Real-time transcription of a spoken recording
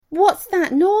What's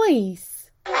that noise?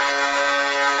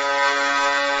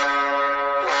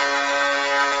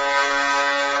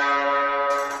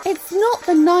 It's not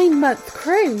the 9-month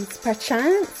cruise,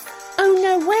 perchance. Oh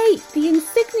no, wait, the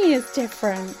insignia's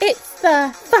different. It's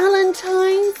the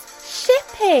Valentine's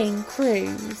shipping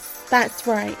cruise. That's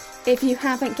right. If you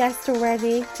haven't guessed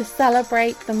already, to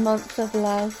celebrate the month of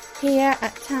love, here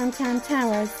at Tan Tan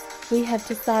Towers, we have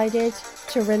decided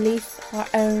to release our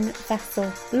own vessel.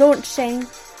 Launching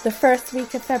the first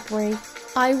week of February,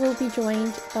 I will be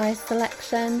joined by a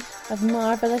selection of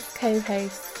marvellous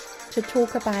co-hosts to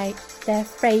talk about their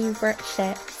favourite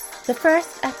ships. The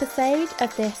first episode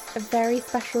of this very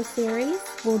special series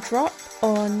will drop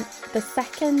on the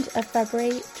 2nd of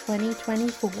February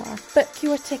 2024. Book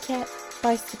your ticket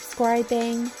by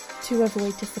subscribing to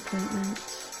avoid disappointment.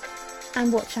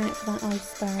 And watch out for that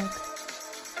iceberg.